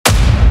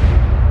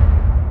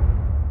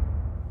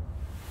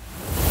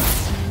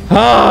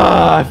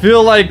I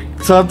feel like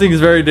something is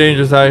very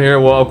dangerous out here.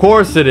 Well, of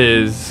course it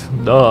is.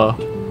 Duh.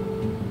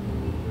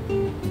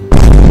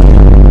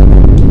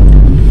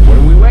 What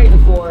are we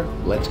waiting for?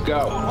 Let's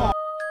go.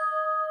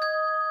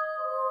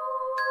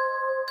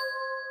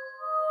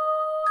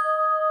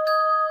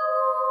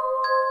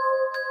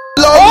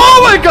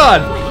 Oh my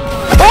god!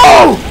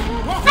 Oh!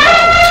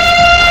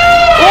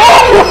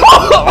 Oh!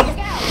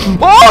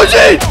 Oh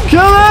shit!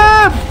 Kill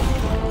him!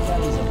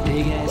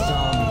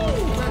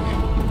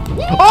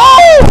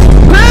 Oh!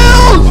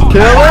 Pills!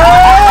 Kill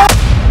him!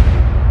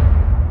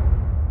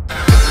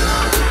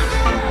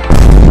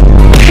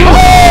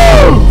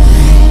 Oh!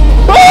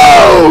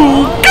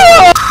 Oh!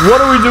 God! What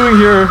are we doing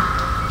here?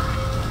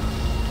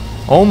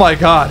 Oh my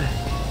god.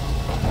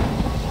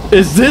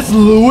 Is this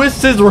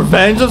Lewis's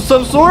revenge of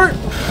some sort?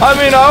 I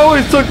mean, I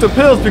always took the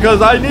pills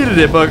because I needed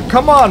it, but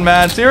come on,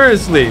 man,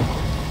 seriously.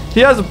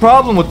 He has a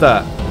problem with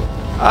that.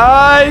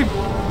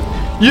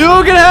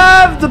 You can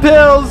have the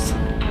pills.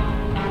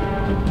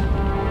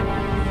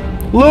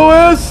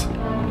 Lewis!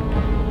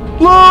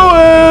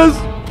 Lewis!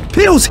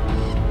 Pills!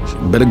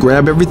 Better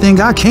grab everything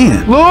I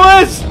can.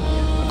 Lewis!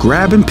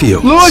 Grabbing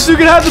pills. Lewis, you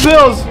can have the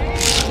pills!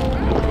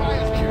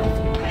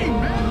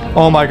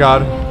 Oh my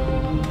god.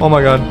 Oh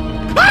my god.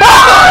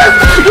 Ah,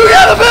 Lewis! You can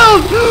have the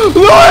pills!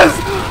 Lewis!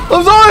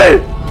 I'm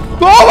sorry!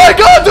 Oh my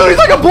god, dude, he's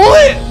like a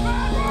bullet!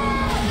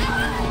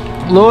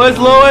 Lewis,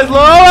 Lewis,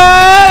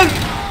 Lewis!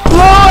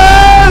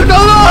 Lewis!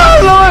 Come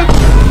on, Lewis!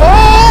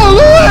 Oh,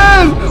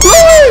 Lewis!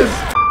 Lewis!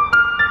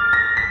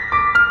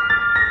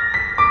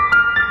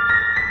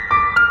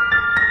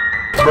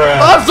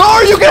 I'm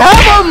sorry, you can have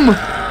them!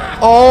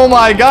 Oh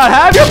my god,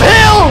 have your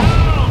pills!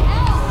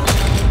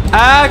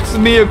 Ask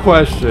me a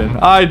question.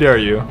 I dare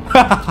you.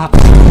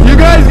 You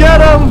guys get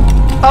them!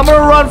 I'm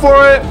gonna run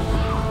for it.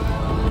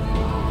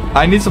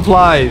 I need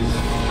supplies.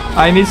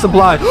 I need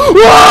supplies. Whoa!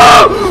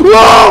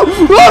 Whoa!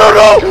 I don't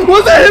know!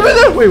 What's that him in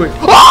there? Wait, wait.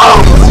 Oh!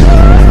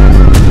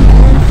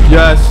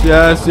 Yes,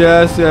 yes,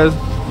 yes, yes.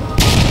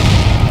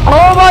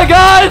 Oh my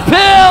god,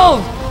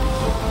 pills!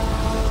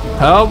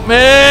 Help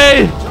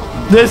me!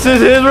 This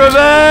is his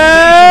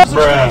revenge!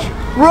 Bruh.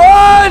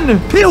 Run!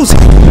 Pills!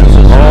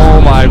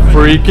 Oh my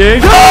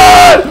freaking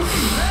god!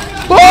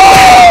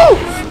 Oh!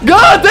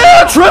 God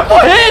damn! Triple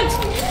hit!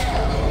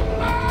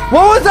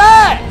 What was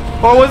that?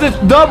 Or was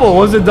it double?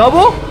 Was it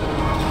double?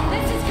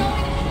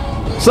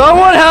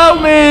 Someone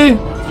help me!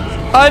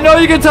 I know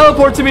you can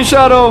teleport to me,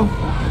 Shadow.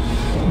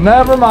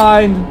 Never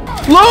mind.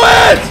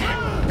 Lewis!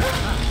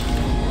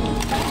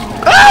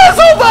 Ah,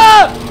 so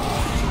bad!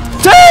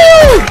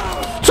 Two!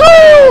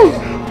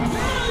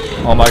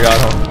 Oh my god.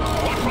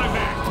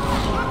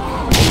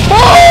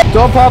 Oh!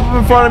 Don't pop up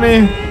in front of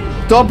me.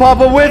 Don't pop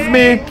up with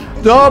me.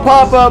 Don't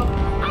pop up.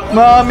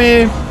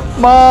 Mommy.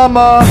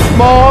 Mama.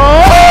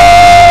 Mom.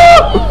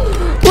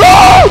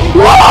 Whoa!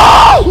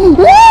 Whoa!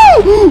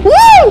 Whoa!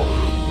 Whoa!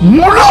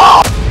 No!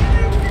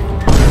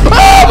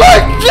 Oh my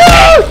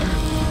god!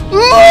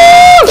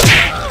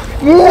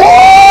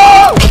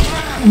 Whoa!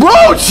 Bro,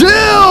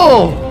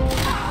 chill!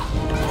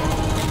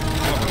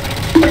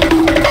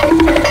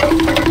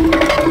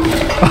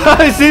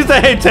 He seems to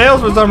hate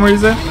tails for some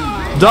reason.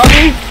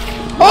 Dummy!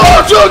 Oh,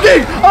 I'm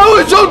joking! I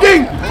was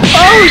joking!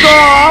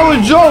 I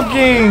was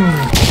joking!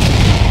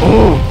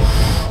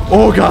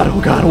 Oh god,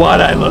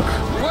 why'd I look?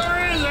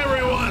 Where is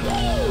everyone?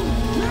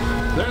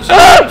 There's a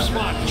safe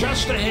spot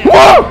just ahead.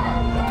 Whoa!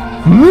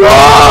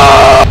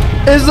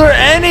 No! Is there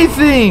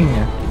anything?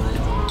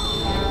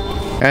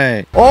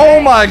 Hey. Oh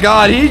my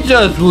god, he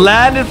just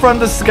landed from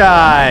the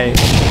sky.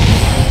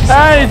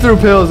 And he threw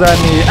pills at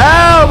me.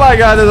 Oh my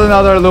god, there's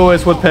another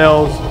Lewis with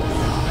pills.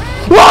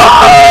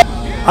 Whoa!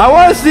 I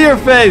want to see your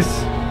face.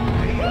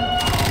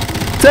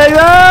 Take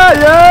that!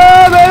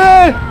 Yeah,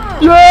 baby!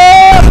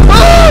 Yeah!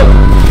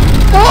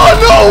 Oh,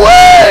 no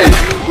way!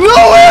 No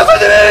way! I'm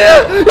such an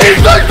idiot! He's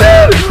sucked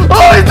in!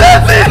 Oh, he's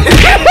dancing!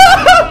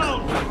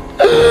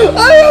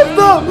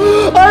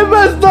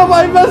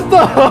 I messed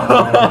up!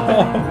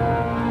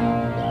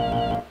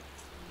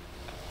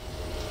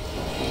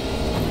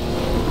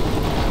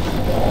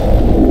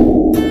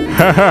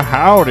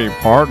 Howdy,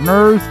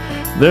 partners.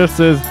 This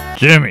is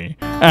Jimmy,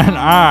 and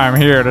I'm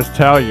here to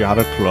tell you how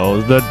to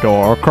close the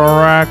door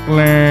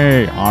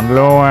correctly on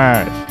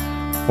Lewis.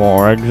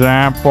 For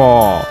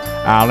example,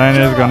 Alan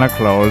is gonna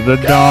close the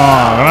door.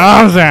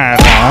 Close it!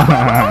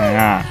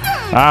 Yeah,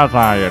 that's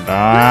how you do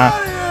it.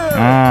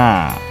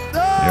 Yeah,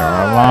 you're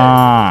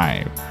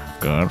alive.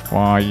 Good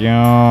for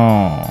you.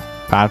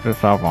 Pat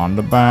yourself on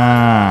the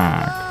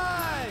back.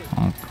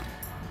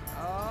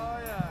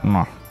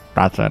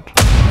 That's it.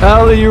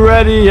 Ellie, you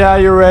ready? Yeah,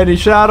 you're ready.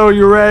 Shadow,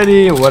 you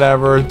ready?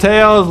 Whatever.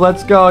 Tails,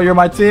 let's go. You're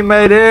my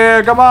teammate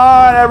here. Come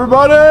on,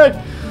 everybody.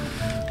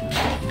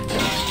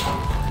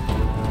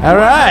 All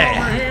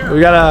right. We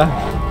gotta...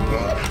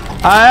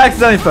 I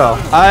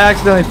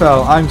accidentally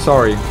fell. I'm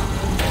sorry.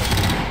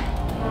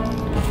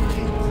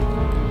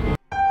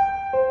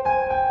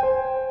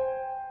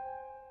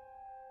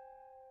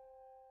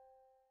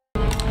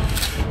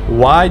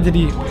 Why did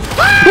he...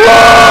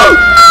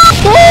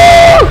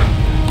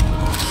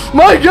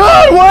 My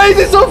God, why is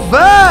it so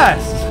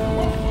fast?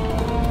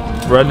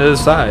 Run to the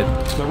side.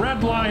 The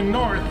red line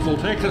north will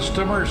take us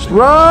to Mercy.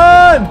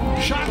 Run!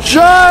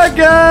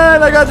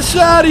 Shotgun! I got the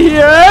shotty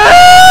here.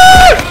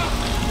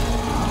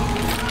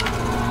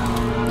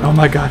 Oh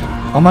my God.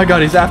 Oh my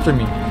God, he's after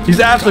me. He's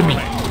after me.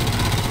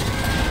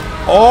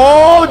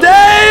 Oh,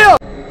 damn!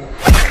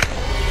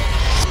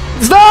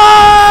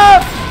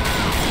 Stop!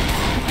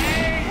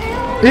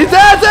 He's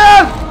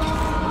after!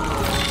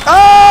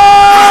 Oh!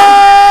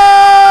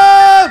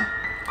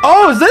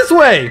 Oh, it's this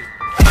way.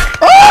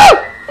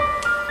 Oh!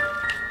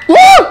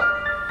 Woo!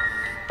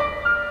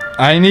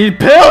 I need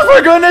pills,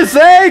 for goodness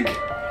sake!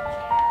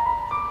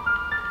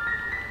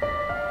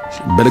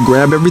 Better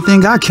grab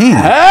everything I can.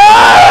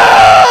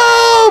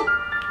 Help!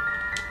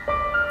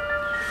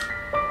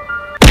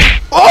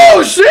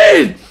 Oh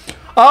shit!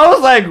 I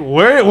was like,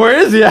 where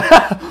is he? I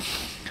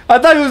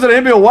thought he was gonna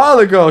hit me a while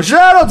ago.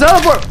 Shadow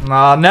teleport!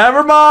 Nah,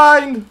 never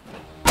mind.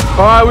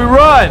 Alright, we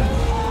run.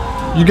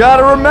 You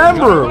gotta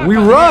remember, we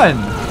run.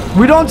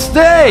 We don't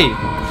stay.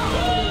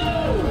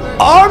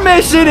 Our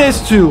mission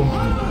is to...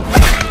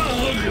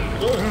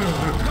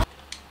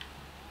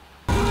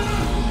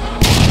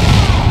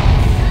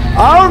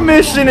 Our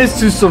mission is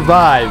to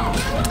survive.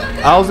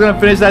 I was gonna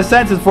finish that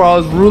sentence before I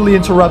was rudely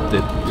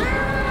interrupted.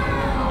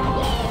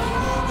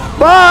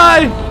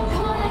 Bye!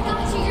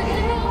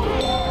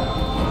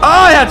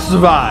 I had to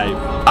survive.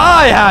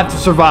 I had to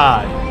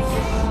survive.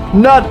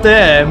 Not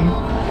them.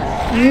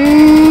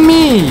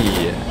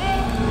 Me.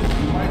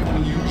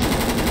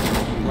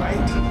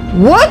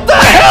 What the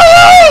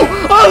hell?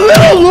 A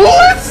little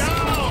Lewis?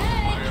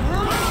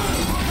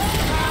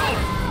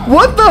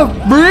 What the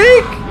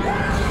freak?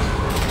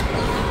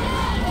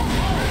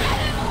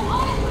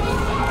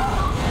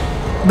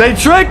 They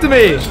tricked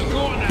me.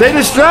 They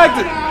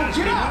distracted.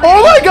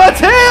 Oh my God,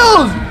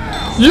 Tails!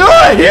 You're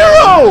a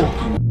hero!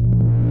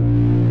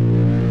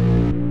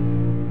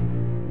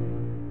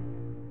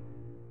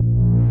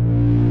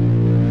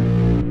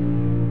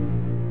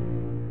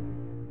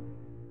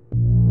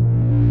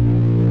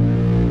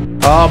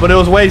 Oh, but it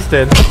was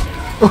wasted.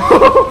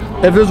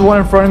 If there's one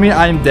in front of me,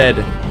 I am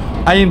dead.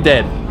 I am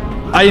dead.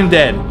 I am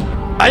dead.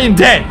 I am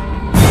dead.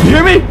 You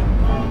hear me?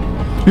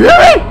 You hear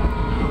me?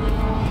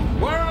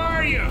 Where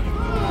are you?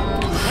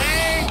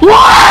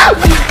 What?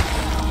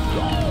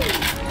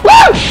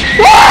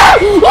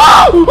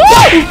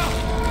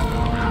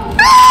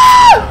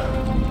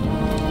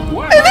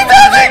 Is he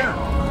dancing?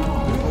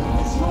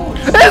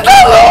 It's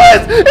not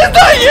Lewis! It's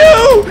not you!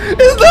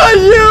 It's not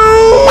you!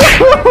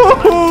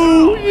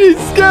 He's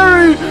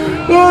scary!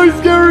 Oh, he's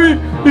scary!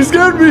 He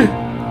scared me!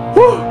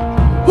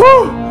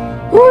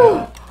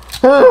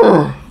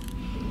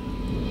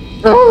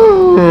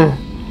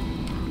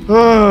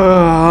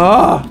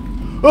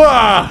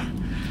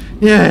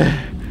 Yeah.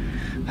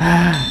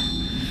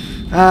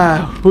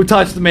 Who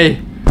touched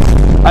me?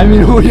 I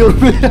mean, who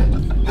healed me?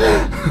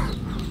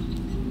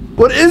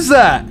 What is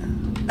that?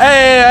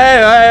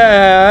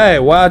 Hey,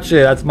 watch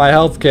it. That's my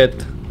health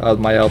kit. That's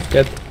my health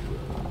kit.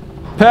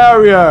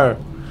 Harrier.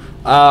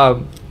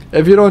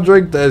 If you don't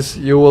drink this,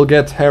 you will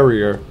get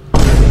Harrier.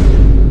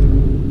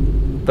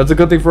 That's a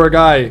good thing for a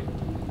guy.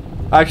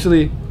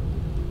 Actually,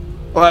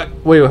 what?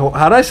 Wait,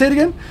 how did I say it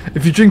again?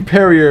 If you drink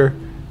Perrier,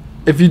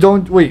 if you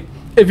don't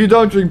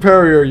drink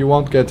Perrier, you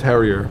won't get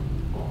Harrier.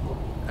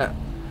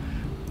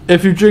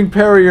 If you drink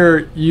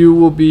Perrier, you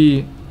will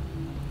be,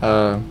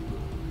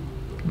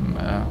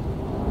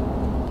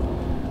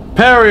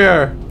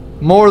 Perrier!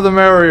 More the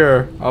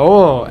merrier.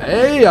 Oh,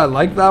 hey, I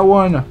like that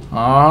one.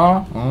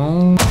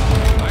 I'm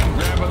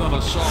grabbing an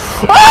assault.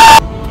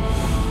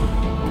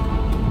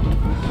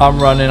 I'm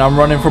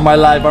running for my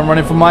life. I'm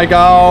running for my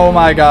oh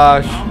my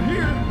gosh.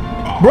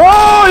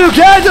 Bro, you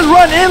can't just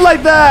run in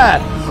like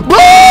that. Bro,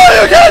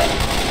 you can't.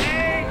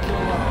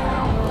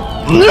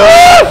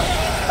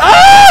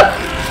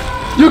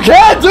 You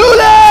can't do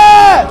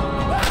that.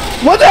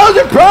 What the hell's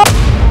your problem?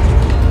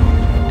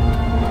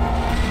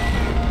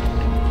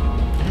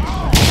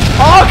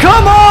 Oh,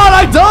 come on,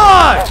 I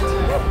died.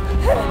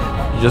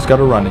 You just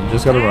gotta run it. You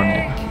just gotta run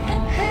it.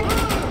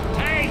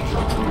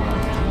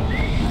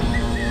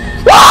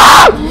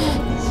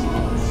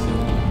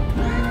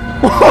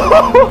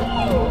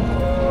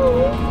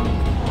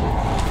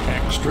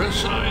 Extra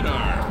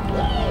sidearm.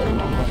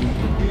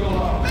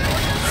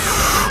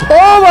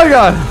 Oh my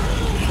god!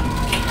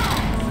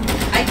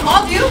 I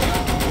called you.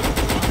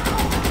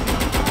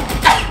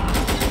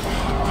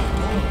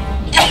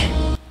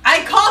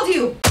 I called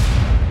you.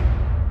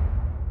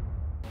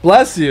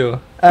 Bless you.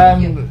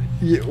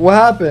 What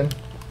happened?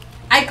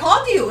 I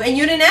called you and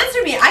you didn't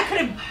answer me. I could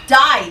have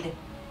died.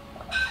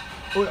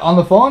 On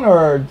the phone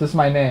or just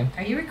my name?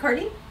 Are you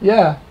recording?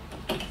 Yeah.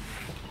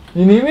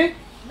 You need me?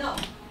 No.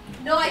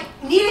 No, I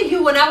needed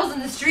you when I was in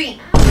the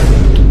street.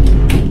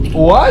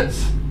 What?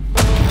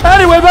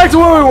 Anyway, back to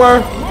where we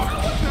were.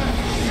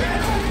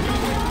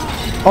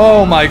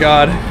 Oh my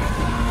god.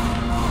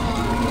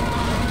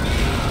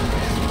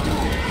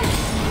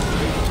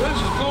 This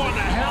is going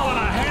to hell in a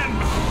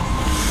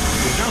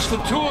handbasket. You just the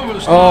two of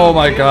us. Oh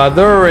my god,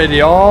 they're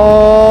already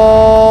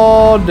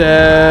all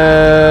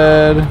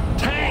dead.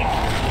 Tank.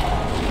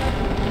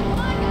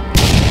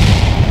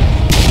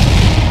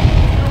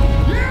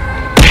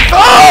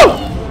 Oh!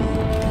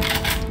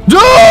 Dude!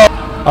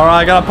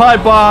 Alright, I got a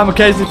pipe bomb in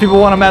case these people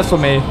want to mess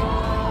with me.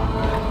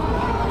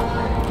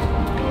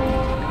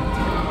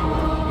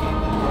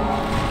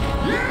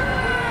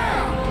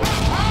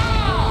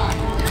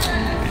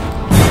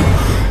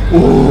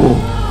 Ooh.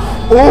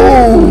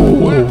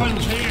 Ooh.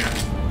 Weapons here.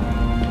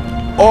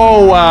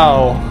 Oh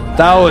wow.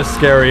 That was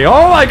scary.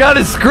 Oh my god,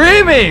 it's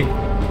screaming!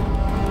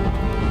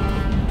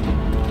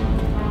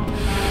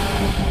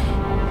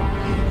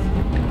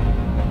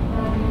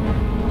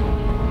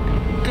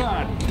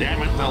 God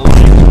damn it, the lights.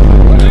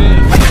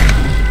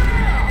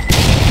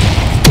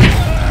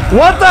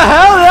 What the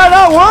hell? Did that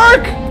not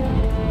work?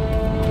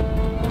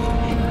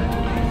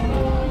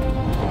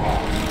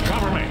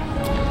 Cover me.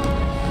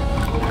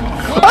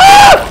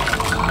 Ah!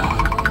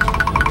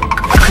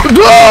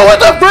 Oh, what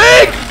the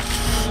freak?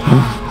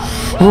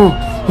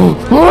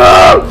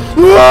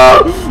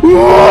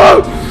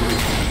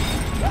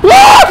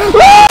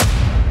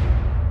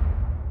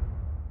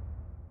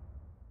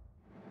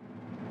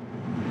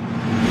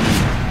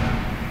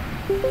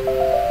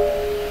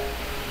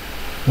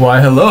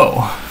 Why,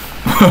 hello.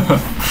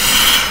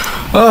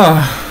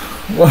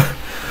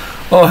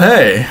 Oh,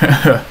 hey.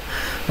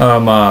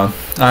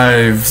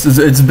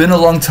 It's been a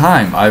long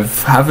time. I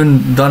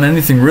haven't done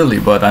anything really,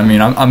 but I mean,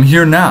 I'm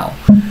here now.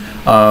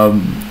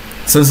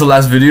 Since the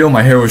last video,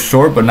 my hair was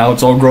short, but now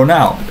it's all grown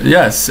out.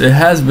 Yes, it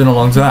has been a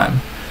long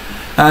time.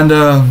 And,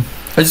 I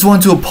just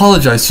want to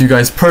apologize to you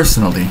guys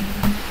personally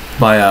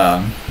by,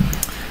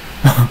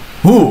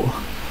 ooh,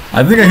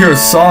 I think I hear a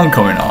song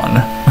coming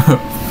on.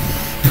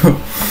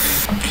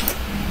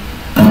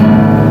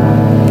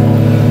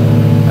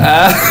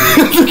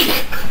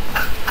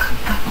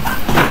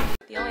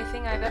 The only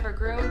thing I've ever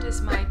groomed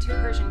is my 2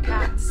 Persian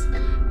cats.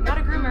 I'm not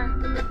a groomer,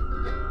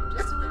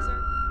 just a loser.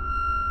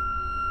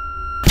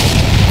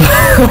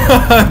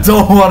 I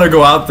don't want to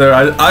go out there.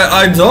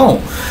 I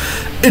don't.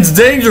 It's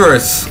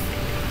dangerous.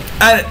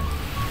 And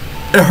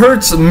it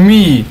hurts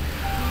me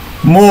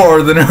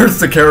more than it hurts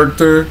the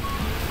character.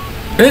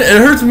 It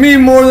hurts me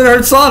more than it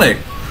hurts Sonic.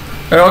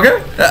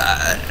 Okay?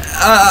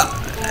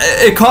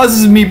 It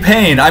causes me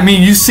pain. I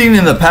mean, you've seen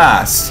in the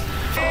past.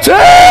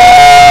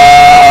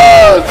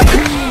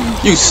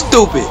 You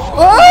stupid.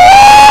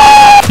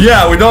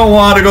 Yeah, we don't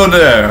want to go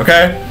there,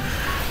 okay?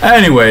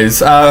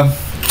 Anyways,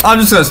 I'm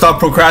just gonna stop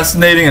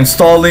procrastinating and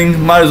stalling.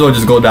 Might as well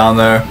just go down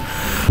there.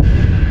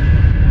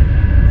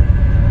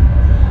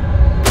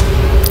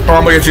 Oh,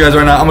 I'm gonna get you guys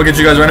right now. I'm gonna get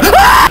you guys right now.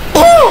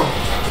 Oh!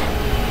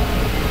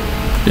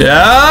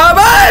 Yeah,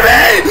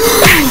 baby!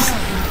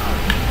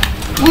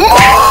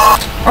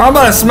 I'm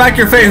about to smack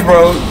your face,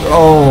 bro.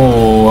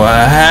 Oh,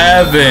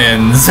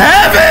 heavens.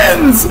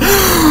 Heavens!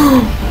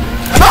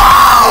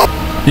 No!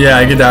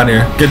 Yeah, get down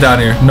here. Get down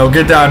here. No,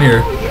 get down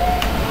here.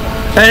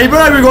 Hey, he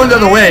better not be going the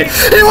other way.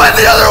 He went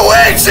the other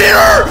way,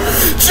 cheater!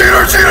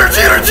 Cheater, cheater,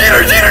 cheater,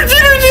 cheater, cheater,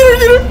 cheater, cheater,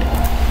 cheater.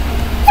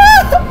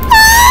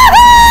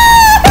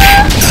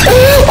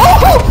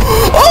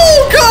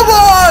 Oh, come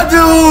on,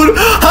 dude!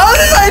 How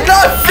did I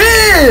not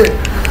fit?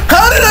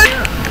 How did I?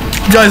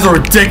 You guys are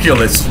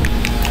ridiculous.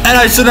 And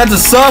I shouldn't have to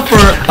suffer.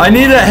 I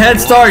needed a head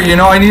start, you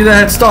know. I needed a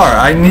head start.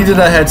 I needed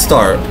a head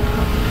start.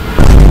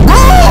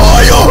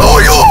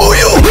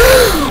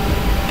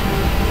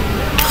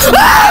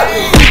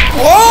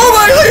 Oh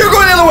my god, you're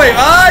going the other way.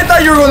 I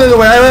thought you were going the other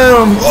way.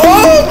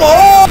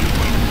 Oh!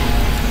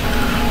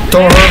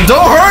 Don't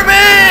hurt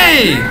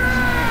me!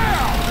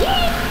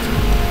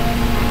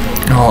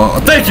 Oh,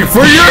 thank you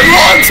for your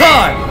long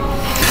time!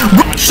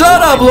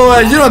 Shut up,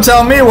 Louis. You don't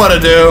tell me what to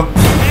do.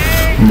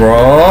 Bro!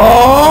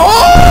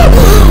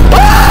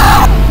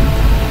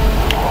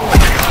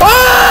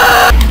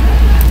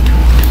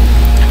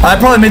 I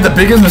probably made the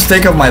biggest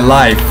mistake of my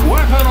life.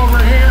 Weapon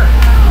over here.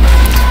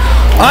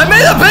 I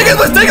made the biggest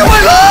mistake of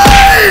my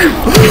life!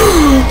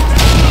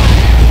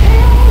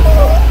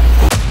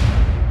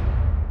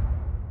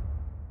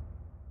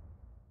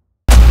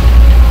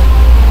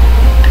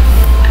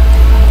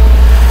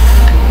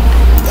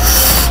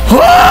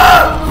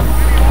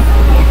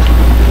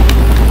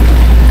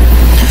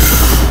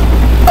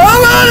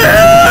 I'm out of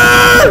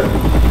here!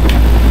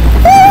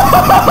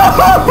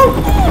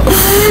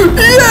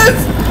 Yes!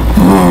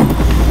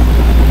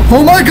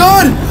 Oh my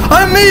god!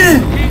 I made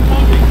it!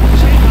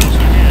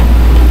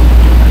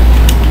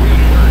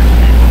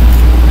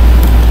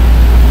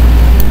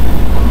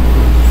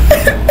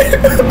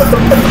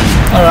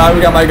 Alright,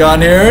 we got my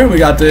gun here. We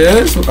got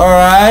this.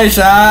 Alright,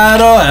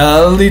 Shadow,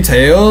 Ellie,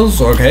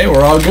 Tails. Okay,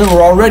 we're all good.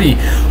 We're all ready.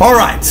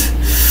 Alright.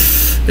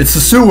 It's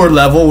the sewer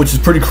level, which is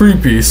pretty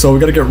creepy, so we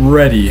gotta get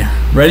ready.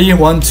 Ready?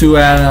 1, 2,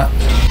 and...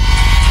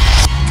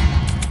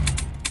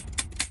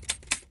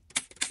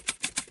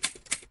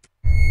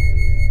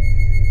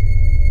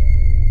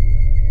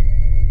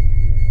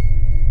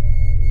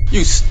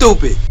 You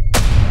stupid.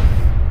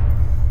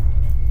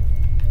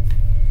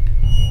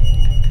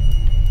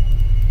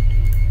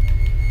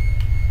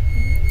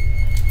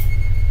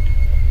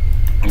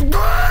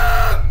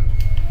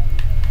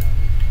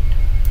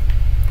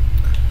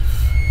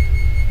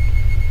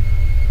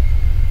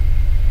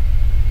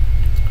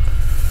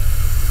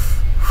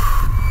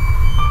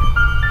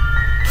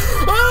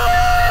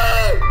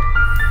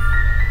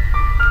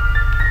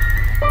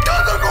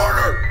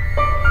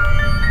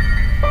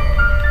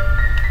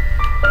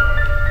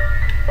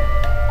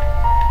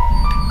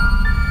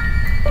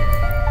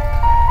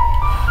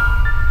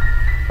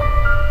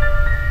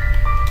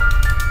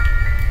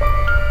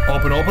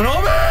 open, open,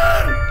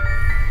 open!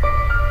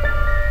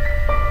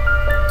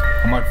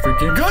 Oh my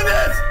freaking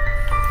goodness!